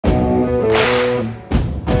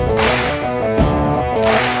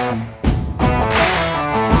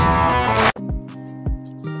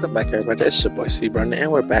Welcome back, everybody. It's your boy C-Burn,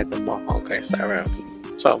 and we're back with more Honkai Star Rail.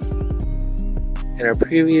 So, in our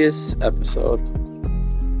previous episode,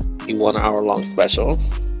 the 1 hour long special,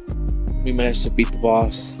 we managed to beat the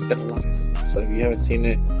boss in life. So, if you haven't seen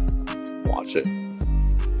it, watch it.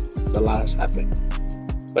 It's a lot has happened.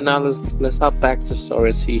 But now let's hop back to the story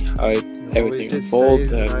and see how everything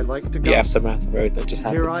unfolds and the aftermath of everything that just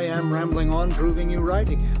happened. Here I am rambling on, proving you right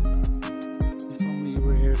again. If only you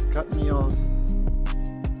were here to cut me off.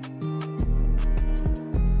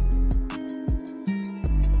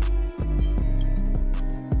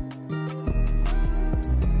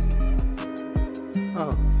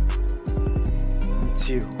 Oh, it's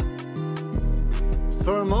you.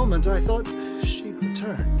 For a moment, I thought she'd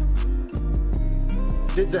returned.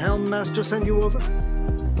 Did the Helm Master send you over?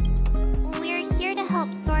 We're here to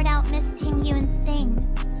help sort out Miss Ting Yun's things.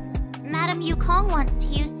 Madame Yukong wants to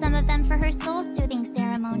use some of them for her soul-soothing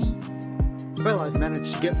ceremony. Well, I've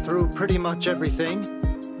managed to get through pretty much everything.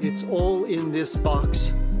 It's all in this box.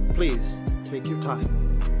 Please, take your time.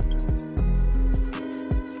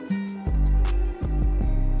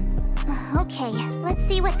 Okay, let's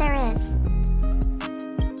see what there is.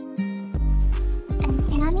 An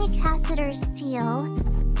Amicassator's seal,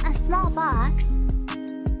 a small box,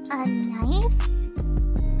 a knife,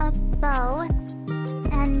 a bow,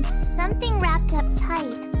 and something wrapped up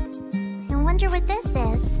tight. I wonder what this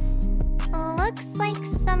is. Looks like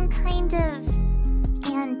some kind of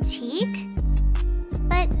antique?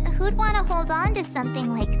 But who'd want to hold on to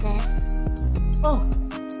something like this? Oh,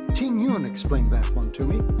 Ting Yun explained that one to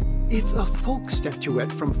me. It's a folk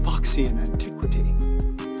statuette from Foxian antiquity.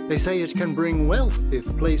 They say it can bring wealth if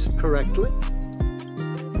placed correctly.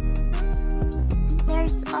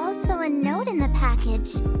 There's also a note in the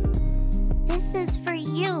package. This is for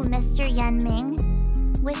you, Mr. Yanming.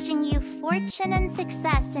 Wishing you fortune and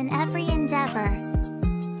success in every endeavor.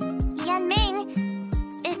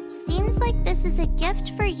 Yanming, it seems like this is a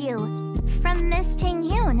gift for you from Miss Ting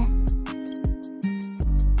Yun.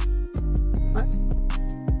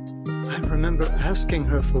 I remember asking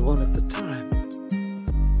her for one at the time.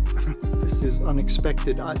 This is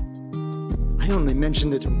unexpected. I only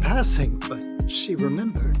mentioned it in passing, but she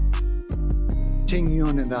remembered. Ting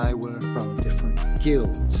Yun and I were from different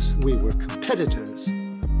guilds. We were competitors,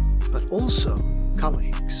 but also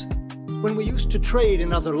colleagues. When we used to trade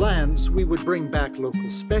in other lands, we would bring back local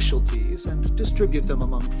specialties and distribute them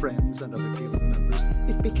among friends and other guild members.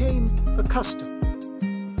 It became a custom.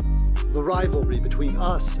 The rivalry between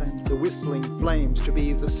us and the Whistling Flames to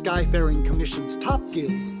be the Skyfaring Commission's top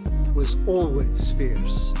guild was always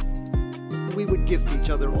fierce. We would gift each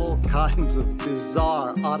other all kinds of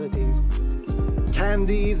bizarre oddities.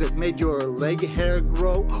 Candy that made your leg hair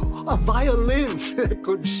grow. A violin that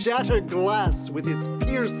could shatter glass with its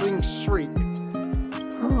piercing shriek.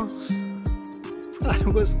 Oh, I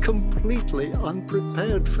was completely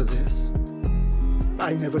unprepared for this.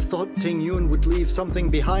 I never thought Ting Yun would leave something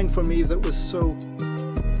behind for me that was so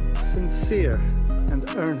sincere and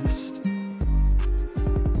earnest.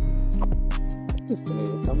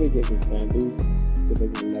 Somebody gave me candy to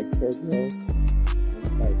make my neck hair grow.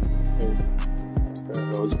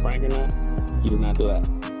 Was prank or not? You did not do that.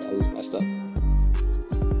 That was messed up.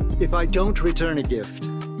 If I don't return a gift,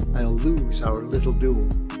 I'll lose our little duel.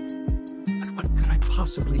 But what could I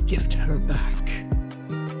possibly gift her back?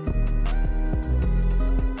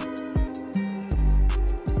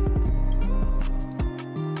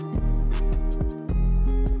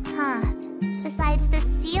 Besides the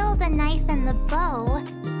seal, the knife, and the bow,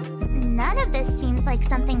 none of this seems like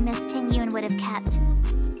something Miss Ting Yun would have kept.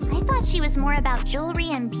 I thought she was more about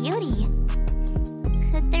jewelry and beauty.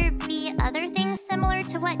 Could there be other things similar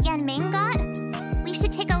to what Yanming got? We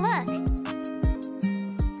should take a look.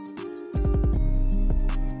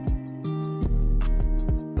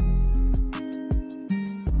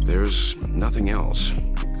 There's nothing else,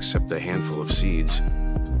 except a handful of seeds.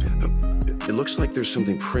 It looks like there's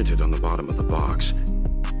something printed on the bottom of the box.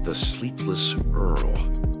 The Sleepless Earl.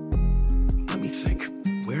 Let me think.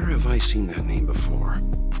 Where have I seen that name before?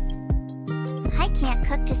 I can't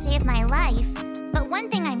cook to save my life, but one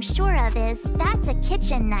thing I'm sure of is that's a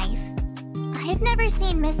kitchen knife. I've never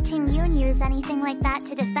seen Miss Ting Yun use anything like that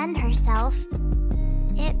to defend herself.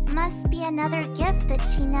 It must be another gift that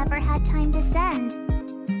she never had time to send.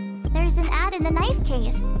 There's an ad in the knife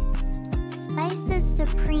case. Spices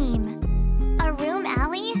Supreme. A room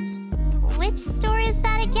alley? Which store is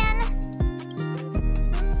that again?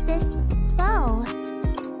 This bow.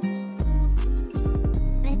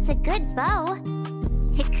 It's a good bow.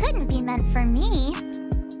 It couldn't be meant for me,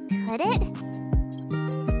 could it?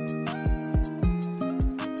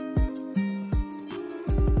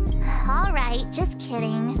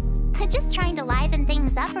 kidding. Just trying to liven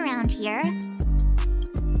things up around here.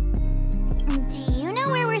 Do you know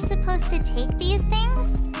where we're supposed to take these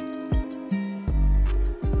things?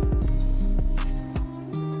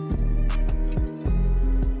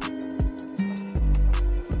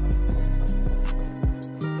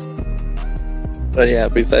 But yeah,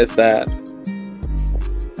 besides that,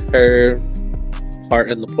 her part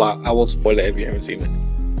in the plot, I won't spoil it if you haven't seen it.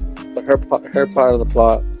 But her part of the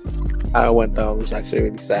plot, how it went down, was actually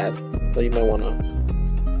really sad. So you might want to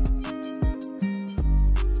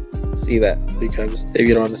see that, so you can just, if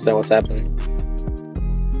you don't understand what's happening.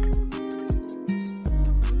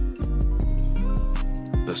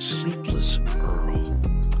 The Sleepless Earl.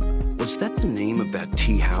 Was that the name of that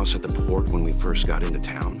tea house at the port when we first got into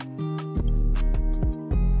town?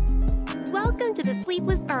 Welcome to the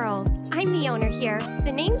Sleepless Earl. I'm the owner here.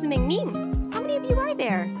 The name's Ming Ming. How many of you are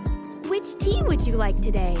there? Which tea would you like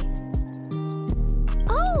today?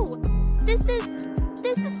 Oh, this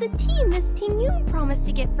is the tea Miss Ting Yoon promised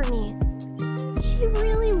to get for me. She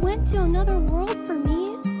really went to another world for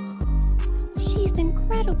me. She's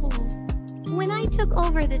incredible. When I took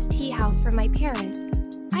over this tea house from my parents,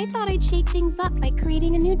 I thought I'd shake things up by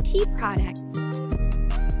creating a new tea product.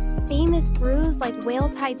 Famous brews like Whale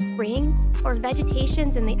Tide Spring or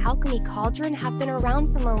Vegetations in the Alchemy Cauldron have been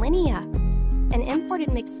around for millennia, and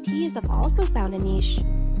imported mixed teas have also found a niche.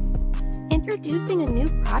 Introducing a new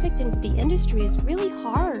product into the industry is really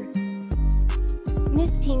hard.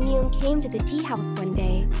 Miss Ting Yoon came to the tea house one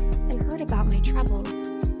day and heard about my troubles.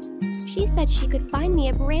 She said she could find me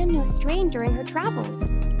a brand new strain during her travels,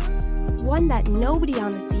 one that nobody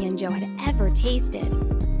on the Cianzhou had ever tasted.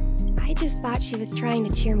 I just thought she was trying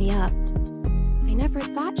to cheer me up. I never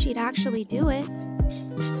thought she'd actually do it.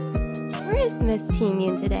 Where is Miss Ting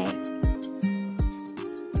Yoon today?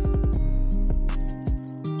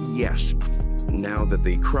 Yes. Now that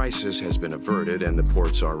the crisis has been averted and the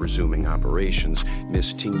ports are resuming operations,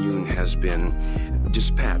 Miss Ting Yoon has been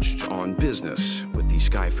dispatched on business with the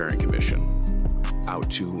Skyfaring Commission out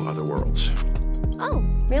to other worlds. Oh,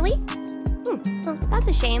 really? Well, that's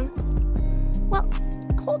a shame. Well,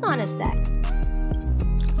 hold on a sec.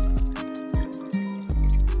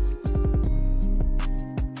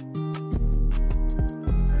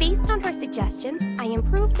 Based on her suggestion, I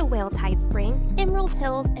improved the Whale Tide Spring, Emerald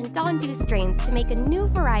Hills, and Dawn Dew strains to make a new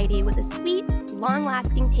variety with a sweet,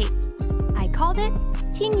 long-lasting taste. I called it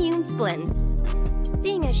Ting Yoon's Blend.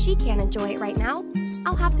 Seeing as she can't enjoy it right now,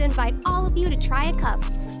 I'll have to invite all of you to try a cup.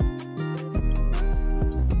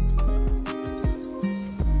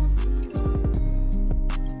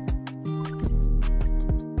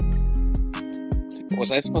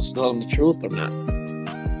 Was I supposed to tell them the truth or not?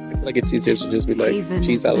 I feel like it's easier to just be like, Even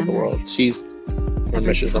she's out of the memories. world. She's on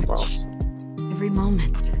mission somewhere else. Every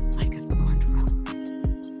moment is like a thorned rose.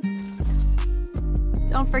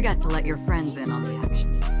 Don't forget to let your friends in on the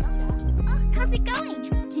action. Oh, how's it going?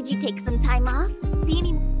 Did you take some time off? See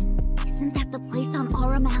any... Isn't that the place on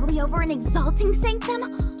Aurum Alley over in Exalting Sanctum?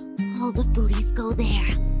 All the foodies go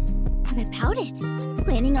there. What about it?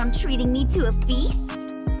 Planning on treating me to a feast?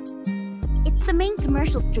 It's the main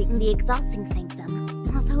commercial street in the Exalting Sanctum,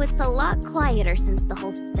 although it's a lot quieter since the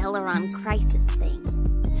whole Stellaron crisis thing.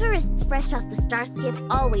 Tourists fresh off the Starskiff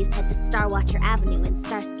always head to Starwatcher Avenue in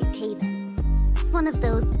Starskiff Haven. It's one of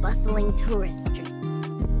those bustling tourist streets.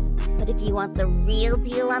 But if you want the real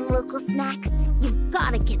deal on local snacks, you've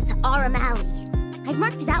gotta get to Aurum Alley. I've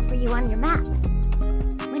marked it out for you on your map.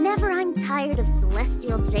 Whenever I'm tired of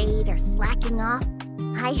Celestial Jade or slacking off,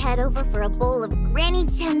 I head over for a bowl of Granny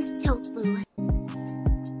Chen's tofu.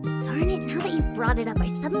 Darn it, now that you've brought it up, I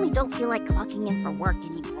suddenly don't feel like clocking in for work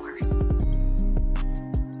anymore.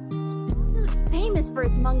 It's famous for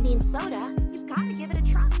its mung bean soda. You've gotta give it a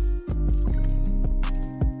try.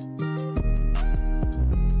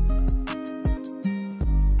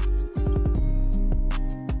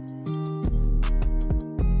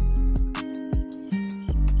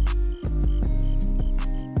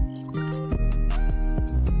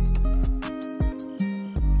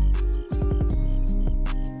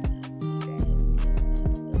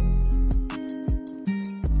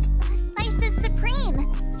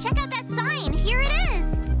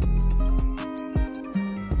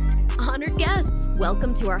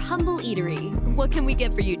 Welcome to our humble eatery. What can we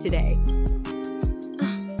get for you today?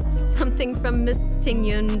 Something from Miss Ting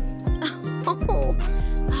Yoon. Oh,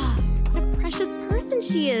 what a precious person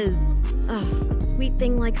she is. A sweet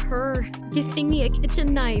thing like her, gifting me a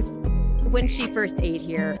kitchen knife. When she first ate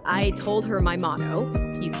here, I told her my motto,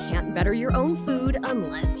 you can't better your own food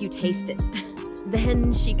unless you taste it.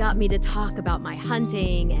 Then she got me to talk about my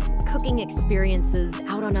hunting and cooking experiences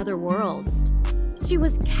out on other worlds. She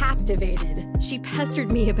was captivated. She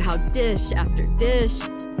pestered me about dish after dish.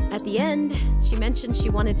 At the end, she mentioned she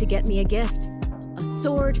wanted to get me a gift. A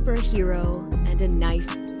sword for a hero and a knife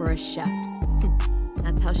for a chef.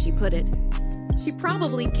 That's how she put it. She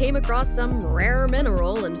probably came across some rare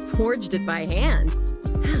mineral and forged it by hand.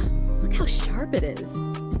 Look how sharp it is.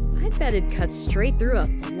 I bet it cuts straight through a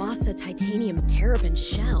Thalassa titanium terrapin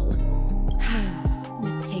shell.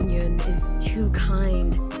 Miss Tingyun is too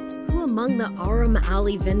kind. Who among the Aram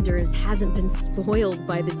Alley vendors hasn't been spoiled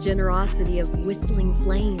by the generosity of Whistling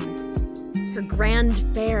Flames? Her grand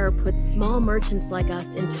fare puts small merchants like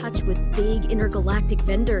us in touch with big intergalactic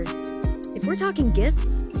vendors. If we're talking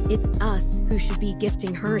gifts, it's us who should be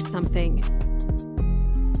gifting her something.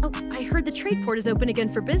 Oh, I heard the trade port is open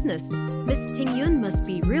again for business. Miss Tingyun must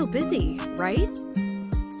be real busy, right?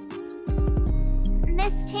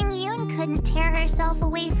 Miss Tingyun couldn't tear herself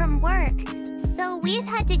away from work, so we've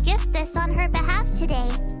had to gift this on her behalf today.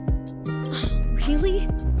 Really?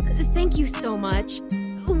 Thank you so much.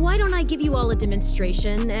 Why don't I give you all a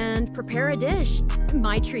demonstration and prepare a dish?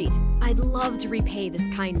 My treat. I'd love to repay this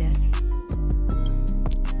kindness.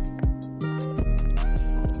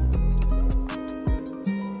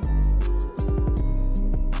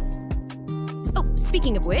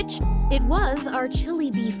 Speaking of which, it was our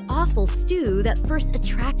chili beef offal stew that first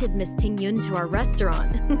attracted Miss Tingyun to our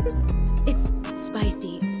restaurant. It's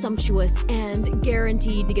spicy, sumptuous, and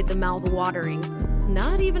guaranteed to get the mouth watering.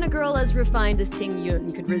 Not even a girl as refined as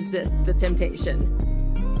Tingyun could resist the temptation.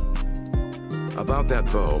 About that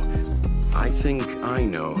bow, I think I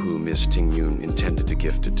know who Miss Tingyun intended to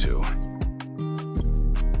gift it to.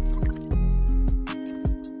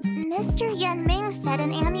 Mr. Yanming said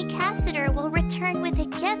an ambassador will return with a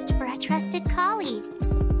gift for a trusted colleague.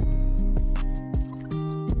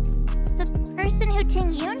 The person who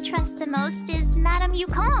Tingyun trusts the most is Madame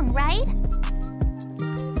Yukong, right?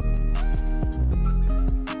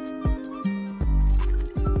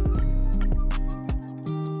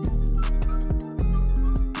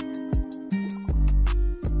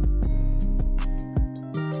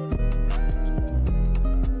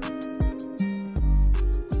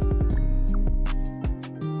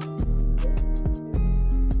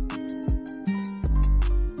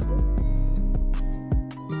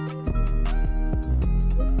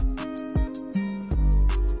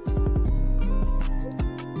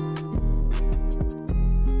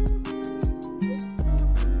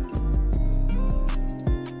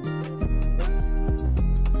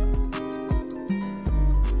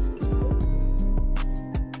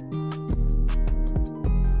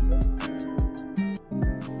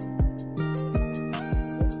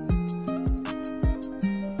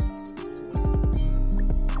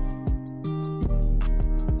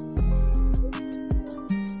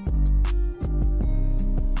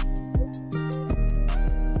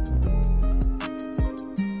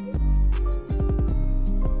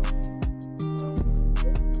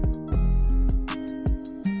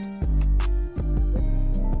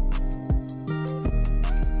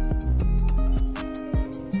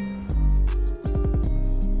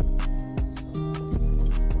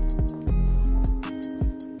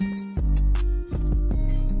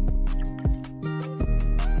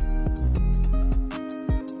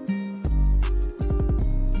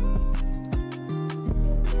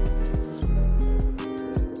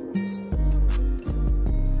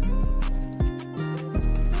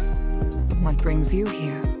 What brings you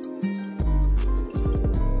here?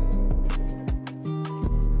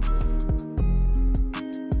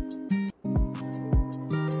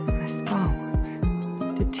 This bow.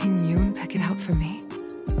 Did Tingyun pick it out for me?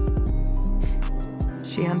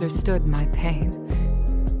 She understood my pain.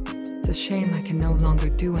 It's a shame I can no longer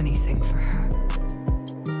do anything for her.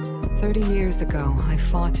 30 years ago, I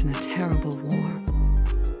fought in a terrible war.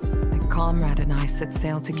 My comrade and I set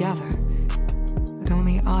sail together, but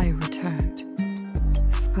only I returned.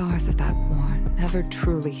 The scars of that war never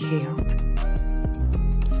truly healed.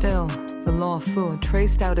 Still, the Law Fu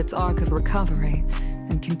traced out its arc of recovery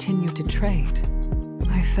and continued to trade.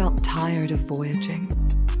 I felt tired of voyaging,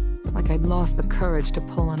 like I'd lost the courage to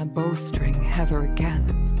pull on a bowstring ever again.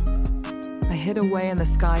 I hid away in the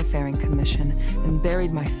Skyfaring Commission and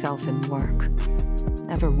buried myself in work,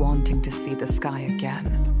 never wanting to see the sky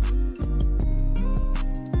again.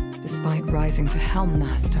 Despite rising to Helm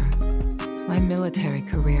Master, my military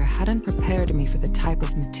career hadn't prepared me for the type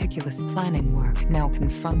of meticulous planning work now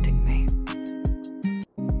confronting me.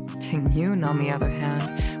 Tingyun, on the other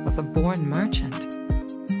hand, was a born merchant,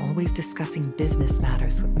 always discussing business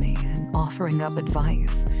matters with me and offering up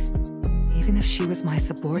advice, even if she was my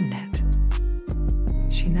subordinate.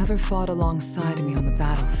 She never fought alongside me on the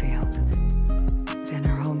battlefield,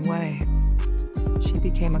 own way. She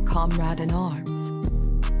became a comrade in arms.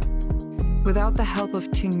 Without the help of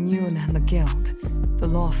Ting Yun and the Guild, the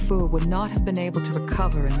Law Fu would not have been able to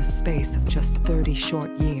recover in the space of just 30 short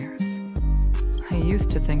years. I used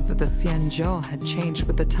to think that the Xianzhou had changed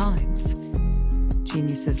with the times.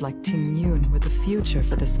 Geniuses like Ting Yun were the future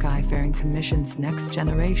for the Skyfaring Commission's next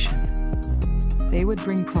generation. They would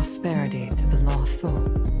bring prosperity to the Law Fu.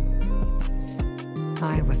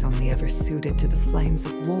 I was only ever suited to the flames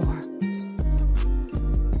of war.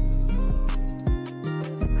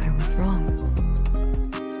 I was wrong.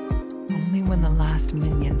 Only when the last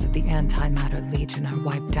minions of the Antimatter Legion are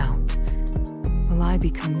wiped out will I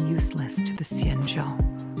become useless to the Xianzhou.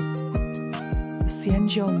 The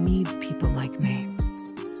Xianzhou needs people like me.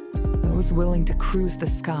 Those willing to cruise the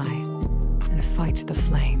sky and fight the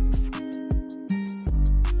flames.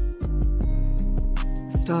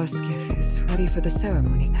 The star skiff is ready for the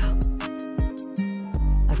ceremony now.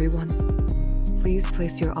 Everyone, please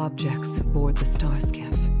place your objects aboard the star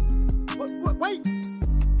skiff. Wait!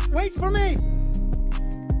 Wait for me!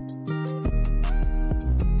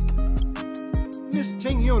 Miss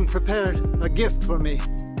Ting Yun prepared a gift for me.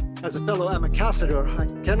 As a fellow ambassador, I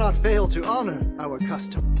cannot fail to honor our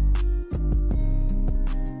custom.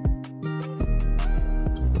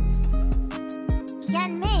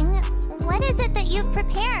 What is it that you've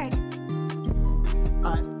prepared?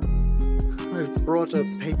 I've brought a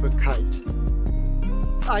paper kite.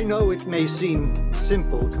 I know it may seem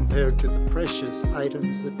simple compared to the precious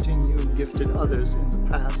items that Ting Yun gifted others in the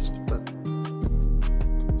past, but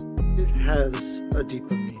it has a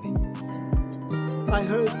deeper meaning. I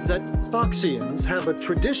heard that Foxians have a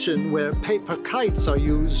tradition where paper kites are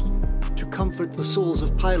used to comfort the souls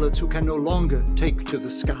of pilots who can no longer take to the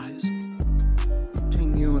skies.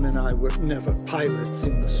 Yun and I were never pilots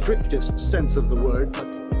in the strictest sense of the word,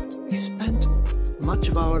 but we spent much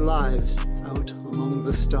of our lives out among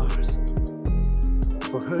the stars.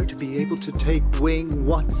 For her to be able to take wing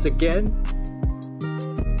once again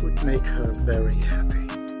would make her very happy.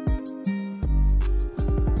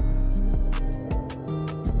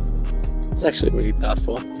 It's actually really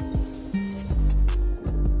thoughtful.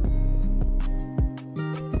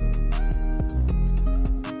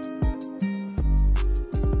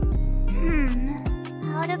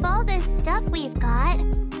 Out of all this stuff we've got,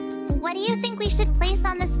 what do you think we should place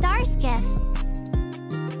on the star skiff?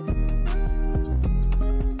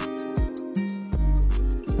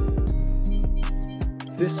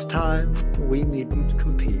 This time, we needn't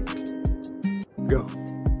compete. Go.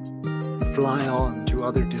 Fly on to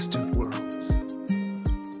other distant worlds.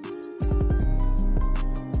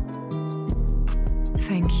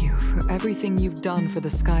 Thank you for everything you've done for the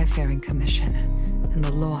Skyfaring Commission and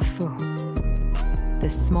the Law Fu.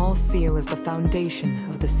 This small seal is the foundation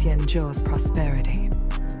of the Xianzhou's prosperity.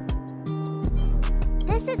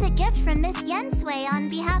 This is a gift from Miss Yensui on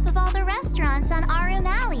behalf of all the restaurants on Arum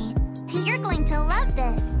Alley. You're going to love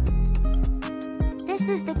this. This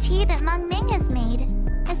is the tea that Meng Ming has made,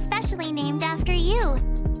 especially named after you.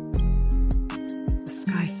 The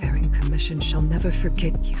Skyfaring Commission shall never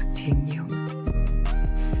forget you, Ting Yun.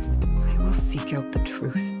 I will seek out the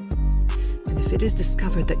truth. And if it is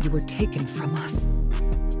discovered that you were taken from us,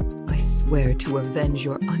 I swear to avenge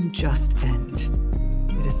your unjust end.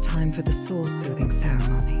 It is time for the soul-soothing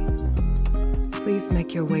ceremony. Please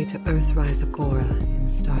make your way to Earthrise Agora in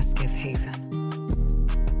Starskiff Haven.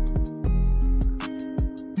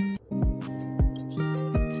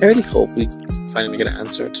 I really hope we finally get an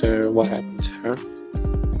answer to what happened to her.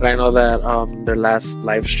 But I know that their last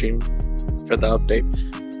live stream for the update,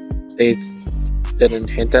 they didn't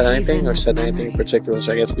hint at anything or said anything in particular,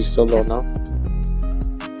 so I guess we still don't know.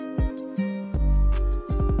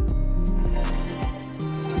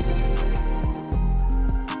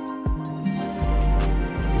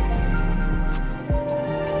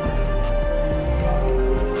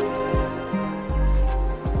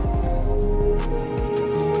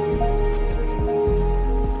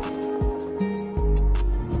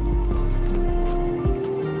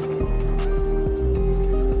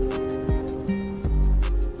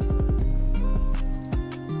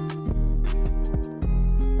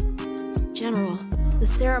 General, the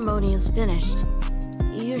ceremony is finished.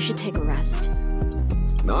 You should take a rest.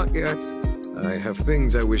 Not yet. I have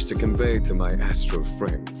things I wish to convey to my astral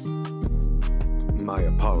friends. My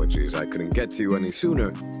apologies I couldn't get to you any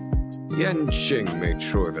sooner. Yan Xing made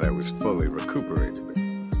sure that I was fully recuperated.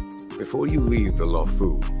 Before you leave the Law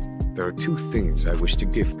Fu, there are two things I wish to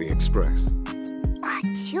gift the Express.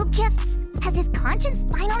 Two gifts? Has his conscience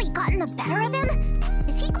finally gotten the better of him?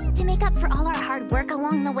 Is he going to make up for all our hard work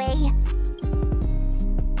along the way?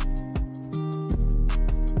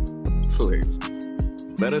 Please,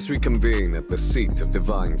 let us reconvene at the seat of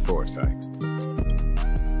divine foresight.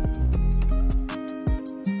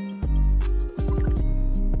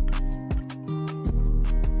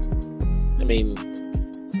 I mean,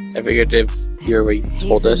 I figured if you already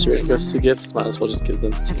told us you're gonna give us 2 gifts, might as well just give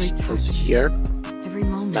them to us here. Every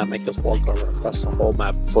moment. Not make us walk across the whole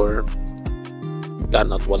map for God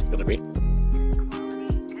knows what it's gonna be.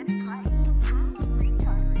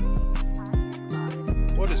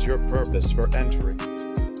 What is your purpose for entering?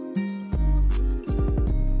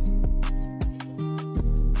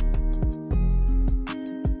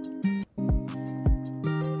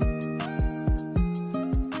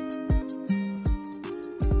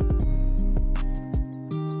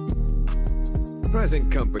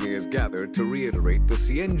 Present company is gathered to reiterate the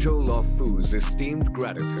Xianzhou Luofu's esteemed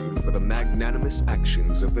gratitude for the magnanimous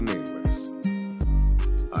actions of the Nameless.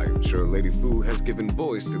 I am sure Lady Fu has given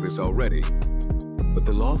voice to this already, but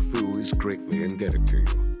the Luofu is greatly indebted to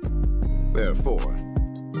you. Therefore,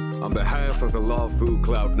 on behalf of the Luofu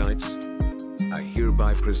Cloud Knights, I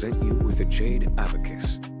hereby present you with a jade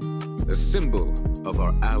abacus, a symbol of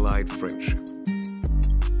our allied friendship.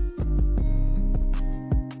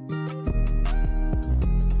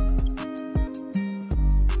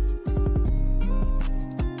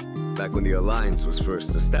 Back when the Alliance was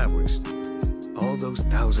first established, all those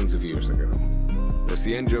thousands of years ago, the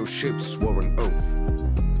Xianzhou ships swore an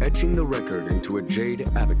oath, etching the record into a jade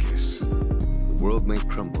abacus. The world may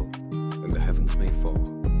crumble, and the heavens may fall,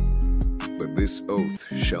 but this oath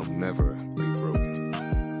shall never be broken.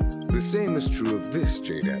 The same is true of this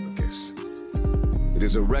jade abacus. It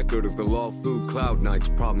is a record of the Luofu Cloud Knight's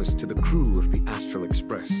promise to the crew of the Astral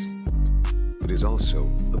Express. It is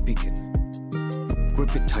also a beacon.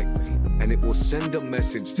 Grip it tightly, and it will send a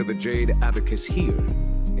message to the jade abacus here,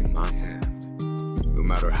 in my hand. No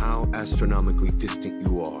matter how astronomically distant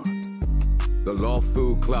you are, the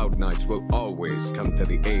Luofu Cloud Knights will always come to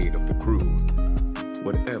the aid of the crew,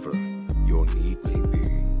 whatever your need may be.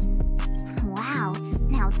 Wow,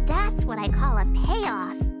 now that's what I call a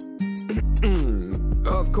payoff.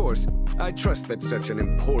 Of course, I trust that such an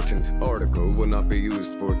important article will not be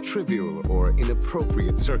used for trivial or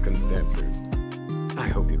inappropriate circumstances. I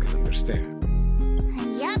hope you can understand.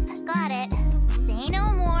 Yep, got it. Say no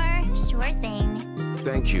more. Sure thing.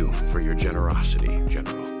 Thank you for your generosity,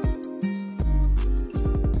 General.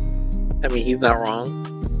 I mean, he's not wrong.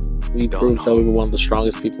 We proved that we were one of the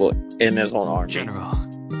strongest people in his own army. General.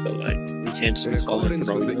 So, like, we can't just In install him accordance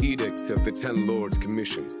for no with the reason. edict of the 10 Lords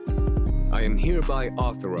Commission, I am hereby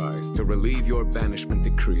authorized to relieve your banishment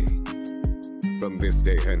decree. From this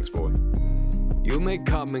day henceforth, you may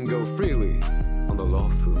come and go freely on the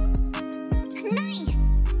Luofu. Nice!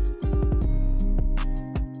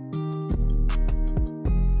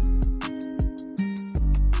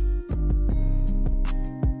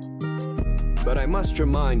 But I must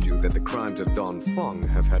remind you that the crimes of Don Feng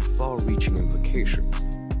have had far-reaching implications.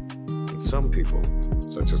 And some people,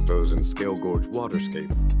 such as those in Scale Gorge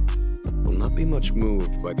Waterscape, will not be much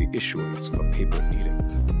moved by the issuance of a paper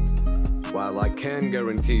edict. While I can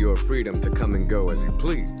guarantee your freedom to come and go as you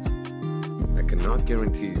please, I cannot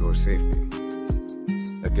guarantee your safety.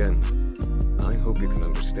 Again, I hope you can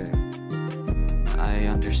understand. I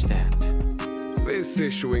understand. This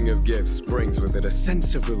issuing of gifts brings with it a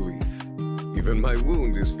sense of relief. Even my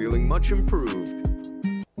wound is feeling much improved.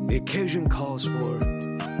 The occasion calls for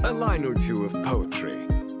a line or two of poetry.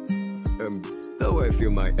 Though I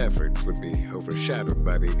feel my efforts would be overshadowed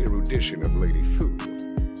by the erudition of Lady Fu.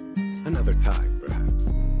 Another time, perhaps.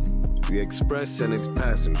 The Express and its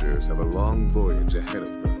passengers have a long voyage ahead of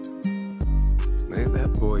them. May that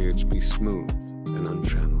voyage be smooth and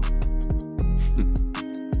untrammeled.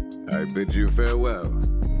 I bid you farewell.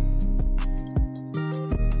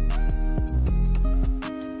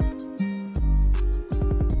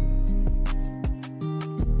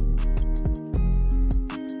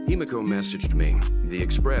 Himiko messaged me. The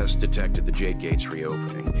Express detected the Jade Gates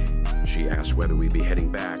reopening. She asked whether we'd be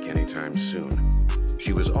heading back anytime soon.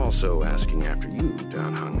 She was also asking after you,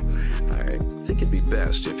 Danheng. I think it'd be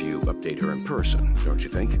best if you update her in person, don't you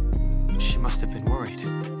think? She must have been worried.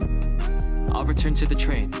 I'll return to the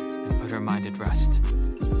train and put her mind at rest.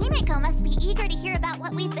 Himiko must be eager to hear about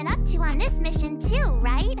what we've been up to on this mission too,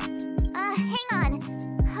 right? Hang on.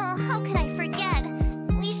 Oh, how could I forget?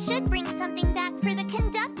 We should bring something back for the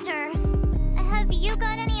conductor. Have you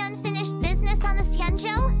got any unfinished business on the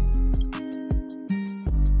Xianzhou?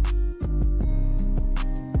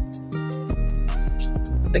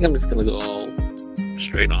 I think I'm just gonna go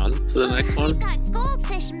straight on to the next one. We've got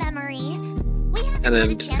goldfish memory. We haven't And then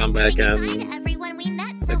had a just chance come to back say goodbye and- to everyone we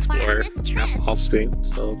met explore off screen.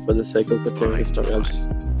 So for the sake of continuing the story, I'll just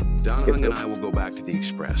Donahung and I will go back to the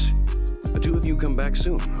Express. The two of you come back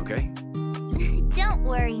soon, okay? Don't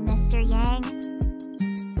worry, Mr. Yang.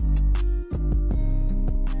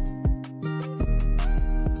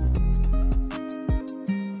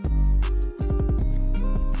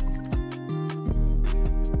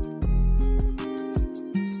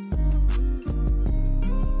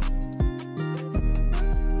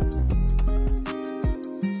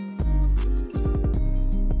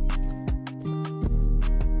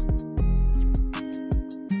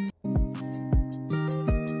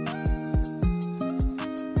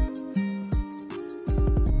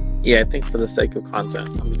 Yeah, I think for the sake of content,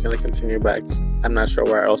 I'm just gonna continue back. I'm not sure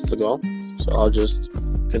where else to go, so I'll just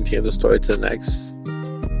continue the story to the next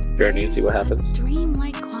journey and see what happens.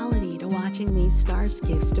 Dreamlike quality to watching these star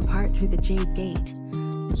skiffs depart through the Jade Gate.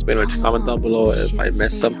 Just pretty much comment down below if I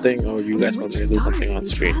missed something or you guys want me to do something on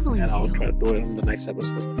screen, and I'll try to do it in the next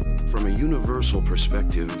episode. From a universal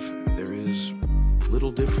perspective, there is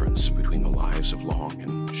little difference between the lives of long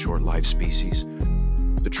and short-lived species.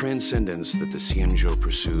 The transcendence that the Xianzhou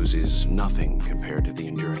pursues is nothing compared to the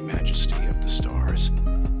enduring majesty of the stars.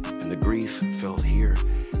 And the grief felt here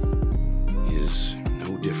is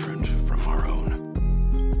no different from our own.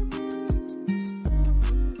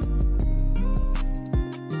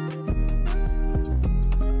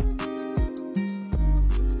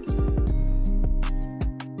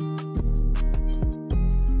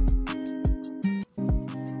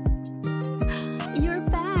 You're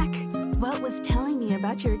back! What was telling me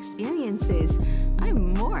about your experiences?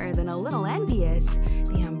 I'm more than a little envious.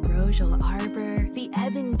 The Ambrosial Arbor, the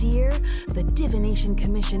Ebon Deer, the Divination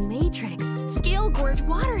Commission Matrix, Scale Gorge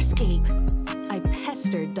Waterscape. I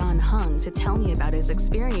pestered Donahung to tell me about his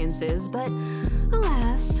experiences, but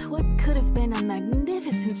alas, what could have been a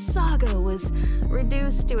magnificent saga was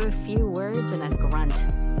reduced to a few words and a grunt.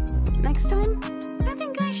 Next time, I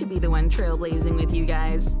think I should be the one trailblazing with you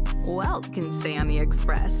guys. Welt can stay on the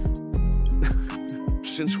Express.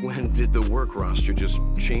 Since when did the work roster just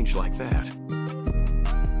change like that?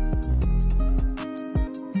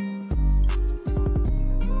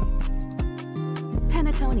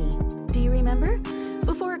 Penacony, do you remember?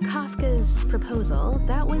 Before Kafka's proposal,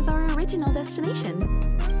 that was our original destination.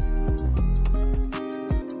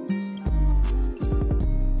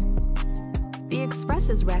 The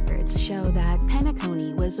Express's records show that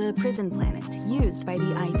Penacony was a prison planet used by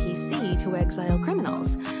the IPC to exile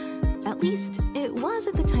criminals. At least, it was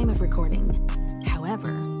at the time of recording.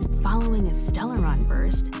 However, following a Stellaron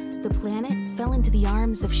burst, the planet fell into the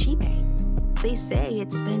arms of Shipe. They say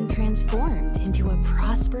it's been transformed into a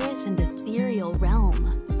prosperous and ethereal realm.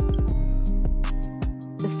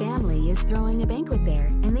 The family is throwing a banquet there,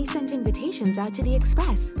 and they sent invitations out to the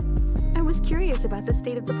Express. I was curious about the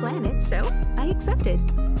state of the planet, so I accepted.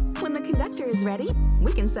 When the conductor is ready,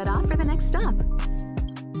 we can set off for the next stop.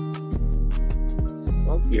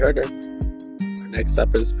 Well, you heard her. Our next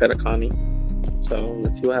up is Penacony. So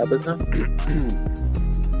let's see what happens now.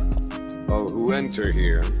 All who enter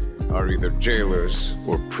here are either jailers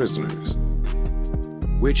or prisoners.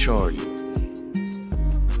 Which are you?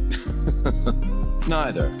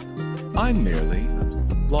 Neither. I'm merely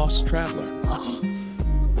a lost traveler.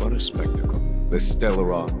 What a spectacle. The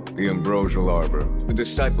Stellaron, the Ambrosial Arbor, the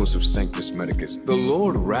disciples of Sanctus Medicus, the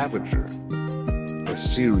Lord Ravager. A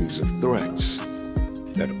series of threats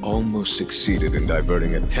that almost succeeded in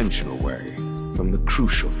diverting attention away from the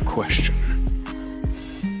crucial question.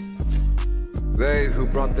 They who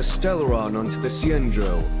brought the Stellaron onto the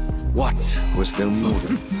Xianzhou, what was their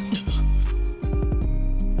motive?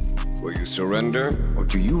 Will you surrender, or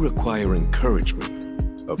do you require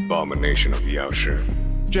encouragement? Abomination of Youre.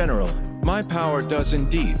 General, my power does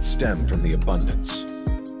indeed stem from the abundance.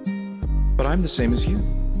 But I'm the same as you.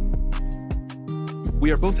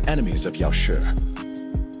 We are both enemies of Youre.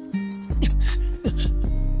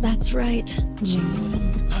 That's right,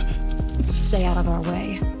 Jing. Stay out of our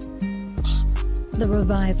way. The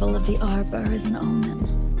revival of the Arbor is an omen.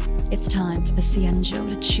 It's time for the Xianzhou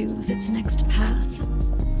to choose its next path.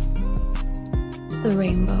 The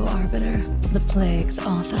Rainbow Arbiter, the Plague's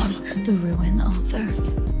author, the Ruin author.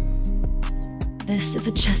 This is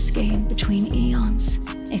a chess game between eons.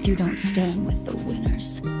 If you don't stand with the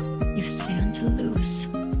winners, you stand to lose.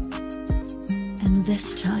 And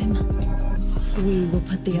this time, we will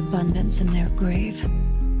put the abundance in their grave.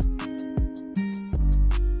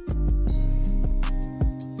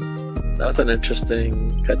 That was an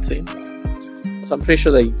interesting cutscene. So I'm pretty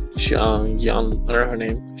sure that her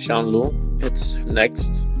name, Xianlu, it's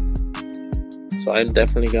next. So I'm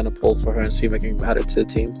definitely gonna pull for her and see if I can add it to the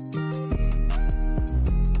team.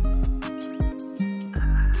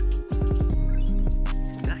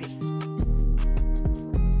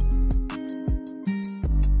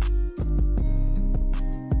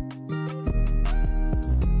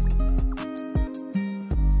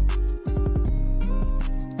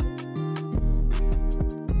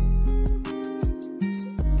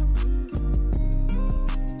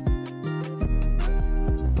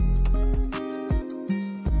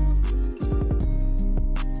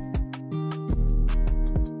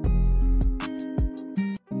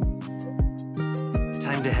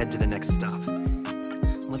 head to the next stop.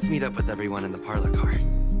 Let's meet up with everyone in the parlor car.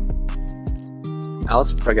 I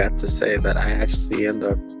also forgot to say that I actually end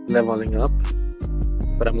up leveling up,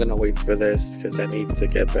 but I'm gonna wait for this because I need to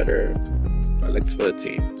get better relics for the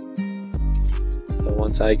team. So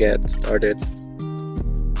once I get started,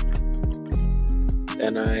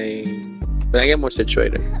 then when I get more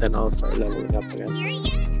situated, then I'll start leveling up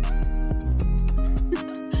again.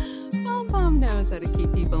 Mom knows how to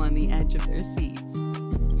keep people on the edge of their seats.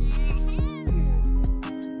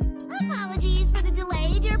 Apologies for the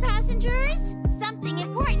delay, dear passengers. Something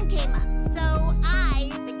important came up, so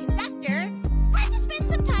I, the conductor, had to spend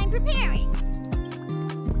some time preparing.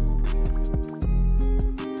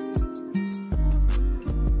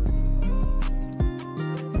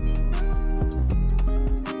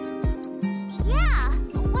 Yeah,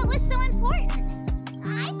 what was so important?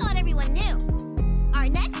 I thought everyone knew. Our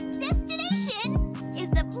next destination is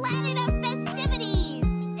the planet of festivities,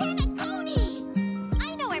 Penacony.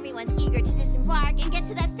 I know everyone's eager to disembark and get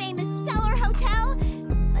to that famous Stellar Hotel,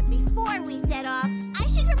 but before we set off, I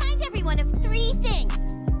should remind everyone of 3 things.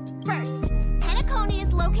 First, Penacony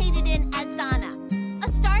is located in Azana,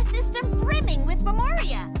 a star system brimming with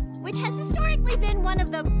Memoria, which has historically been one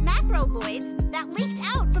of the macro voids that leaked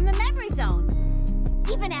out from the memory zone.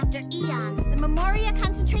 Even after eons, the Memoria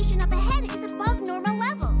concentration up ahead is above normal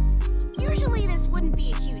levels. Usually this wouldn't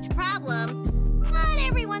be a huge problem, but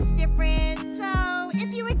everyone's different, so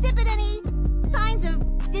if you exhibit any signs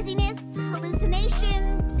of dizziness,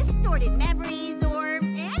 hallucination, distorted memories, or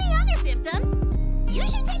any other symptoms, you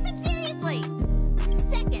should take them seriously.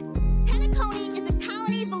 Second, Penacony is a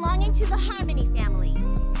colony belonging to the Harmony family.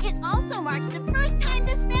 It also marks the first time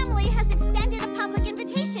this family has extended a public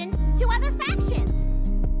invitation to other factions.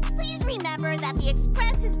 Please remember that the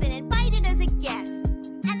Express has been invited as a guest,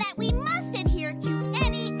 and that we must adhere to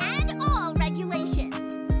any and all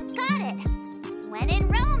regulations. Got it. When in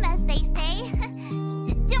Rome, as they say.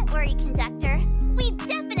 Don't worry, conductor. We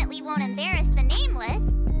definitely won't embarrass the nameless.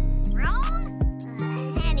 Rome?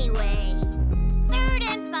 Anyway, third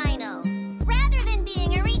and final. Rather than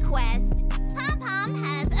being a request, Pom-Pom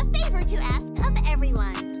has a favor to ask of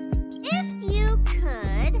everyone. If you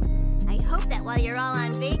could, I hope that while you're all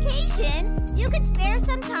on vacation, you could spare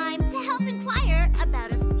some time to help inquire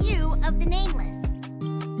about a few of the nameless.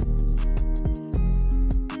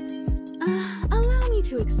 Allow me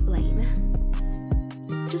to explain.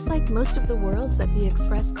 Just like most of the worlds that the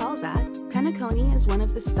Express calls at, Penacony is one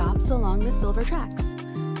of the stops along the Silver Tracks.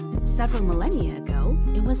 Several millennia ago,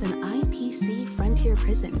 it was an IPC frontier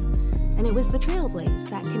prison, and it was the Trailblaze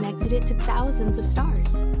that connected it to thousands of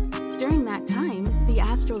stars. During that time, the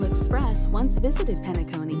Astral Express once visited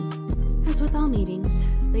Penacony. As with all meetings,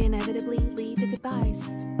 they inevitably lead to goodbyes.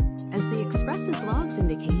 As the Express's logs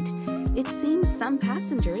indicate, it seems some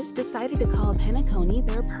passengers decided to call Penacony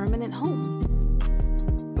their permanent home.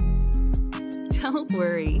 Don't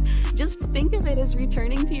worry, just think of it as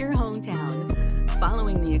returning to your hometown.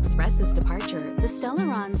 Following the Express's departure, the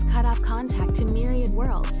Stellarons cut off contact to myriad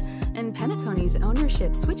worlds, and Penacony's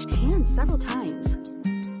ownership switched hands several times.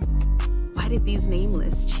 Why did these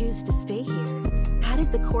nameless choose to stay here? How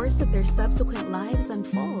did the course of their subsequent lives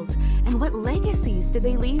unfold? And what legacies did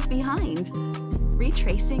they leave behind?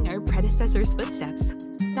 Retracing our predecessors' footsteps.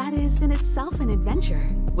 That is in itself an adventure,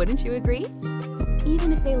 wouldn't you agree?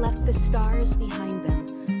 Even if they left the stars behind them,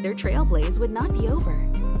 their trailblaze would not be over.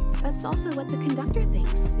 That's also what the conductor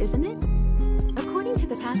thinks, isn't it? According to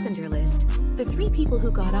the passenger list, the 3 people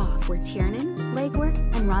who got off were Tiernan, Legwork,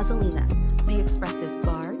 and Rosalina, the Express's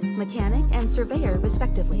guard, mechanic, and surveyor,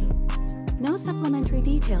 respectively. No supplementary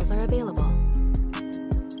details are available.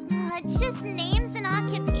 Just names and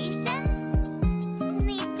occupations? And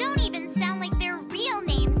they don't even sound like their real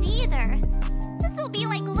names either. This'll be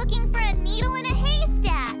like looking for a needle in a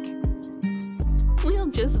haystack. We'll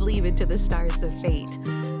just leave it to the stars of fate.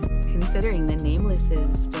 Considering the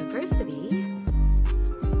Nameless's diversity,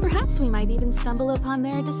 perhaps we might even stumble upon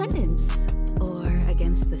their descendants. Or,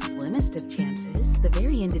 against the slimmest of chances, the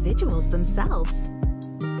very individuals themselves.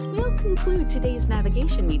 We'll conclude today's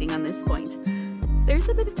navigation meeting on this point. There's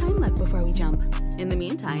a bit of time left before we jump. In the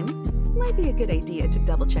meantime, it might be a good idea to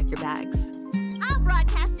double-check your bags. I'll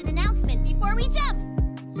broadcast an announcement before we jump.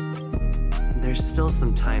 There's still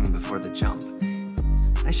some time before the jump.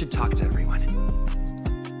 I should talk to everyone.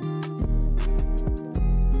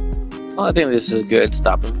 Well, I think this is a good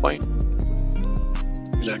stopping point.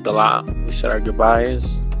 We learned a lot. We said our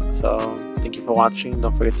goodbyes. So thank you for watching.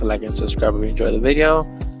 Don't forget to like and subscribe if you enjoyed the video.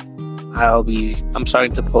 I'm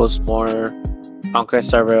starting to post more Honkai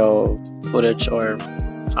Star Rail footage or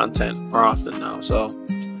content more often now. So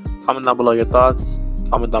comment down below your thoughts.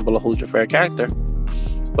 Comment down below who's your favorite character.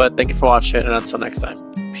 But thank you for watching, and until next time,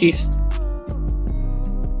 peace.